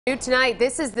New tonight,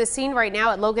 this is the scene right now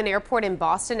at Logan Airport in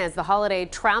Boston as the holiday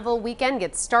travel weekend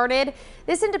gets started.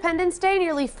 This Independence Day,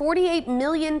 nearly 48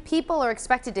 million people are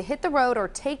expected to hit the road or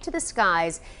take to the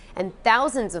skies, and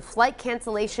thousands of flight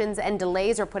cancellations and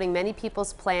delays are putting many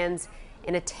people's plans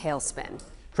in a tailspin.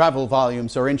 Travel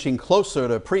volumes are inching closer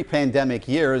to pre-pandemic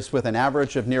years, with an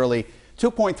average of nearly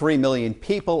 2.3 million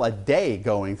people a day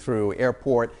going through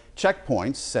airport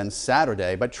checkpoints since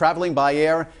Saturday. But traveling by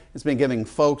air has been giving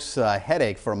folks a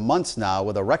headache for months now,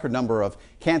 with a record number of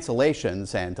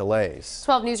cancellations and delays.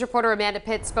 12 News reporter Amanda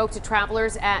Pitt spoke to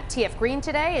travelers at TF Green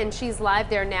today, and she's live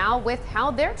there now with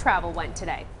how their travel went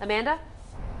today. Amanda?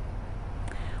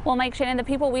 Well, Mike, Shannon, the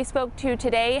people we spoke to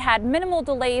today had minimal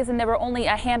delays, and there were only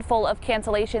a handful of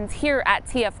cancellations here at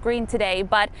TF Green today,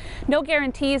 but no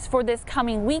guarantees for this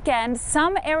coming weekend.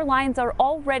 Some airlines are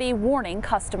already warning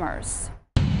customers.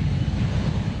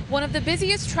 One of the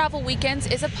busiest travel weekends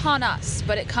is upon us,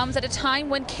 but it comes at a time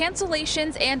when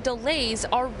cancellations and delays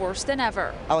are worse than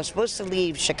ever. I was supposed to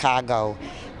leave Chicago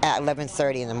at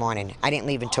 11:30 in the morning. I didn't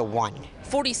leave until 1.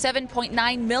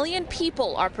 47.9 million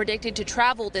people are predicted to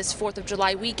travel this 4th of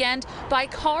July weekend by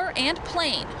car and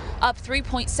plane, up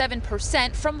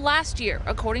 3.7% from last year,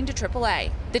 according to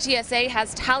AAA. The TSA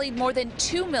has tallied more than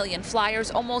 2 million flyers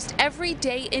almost every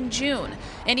day in June.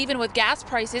 And even with gas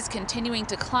prices continuing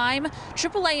to climb,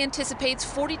 AAA anticipates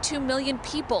 42 million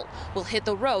people will hit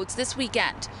the roads this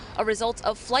weekend, a result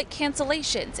of flight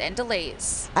cancellations and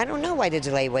delays. I don't know why the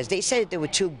delay was. They said they were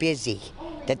too busy.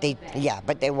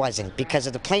 But there wasn't, because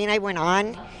of the plane I went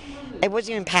on. It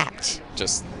wasn't even packed.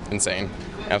 Just insane.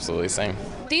 Absolutely insane.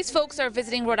 These folks are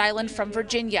visiting Rhode Island from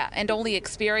Virginia and only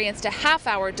experienced a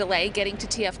half-hour delay getting to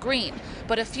TF Green.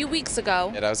 But a few weeks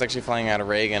ago, I was actually flying out of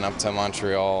Reagan up to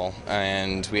Montreal,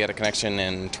 and we had a connection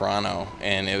in Toronto,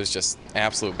 and it was just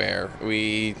absolute bear.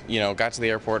 We, got to the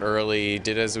airport early,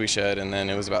 did as we should, and then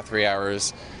it was about 3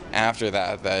 hours after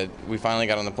that we finally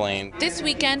got on the plane. This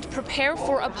weekend, prepare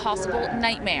for a possible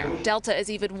nightmare. Delta is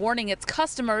even warning its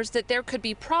customers that there could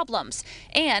be problems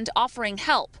and offering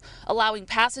help, allowing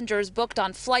passengers booked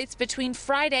on flights between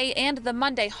Friday and the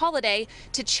Monday holiday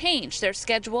to change their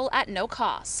schedule at no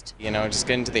cost. Just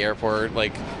getting to the airport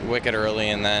wicked early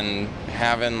and then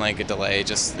having a delay,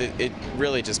 it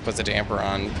really just puts a damper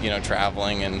on,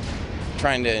 traveling and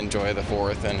trying to enjoy the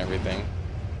 4th and everything.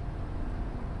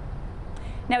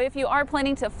 Now, if you are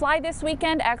planning to fly this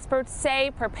weekend, experts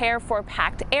say prepare for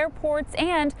packed airports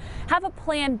and have a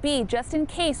plan B just in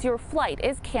case your flight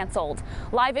is canceled.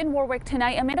 Live in Warwick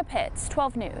tonight, Amanda Pitts,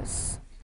 12 News.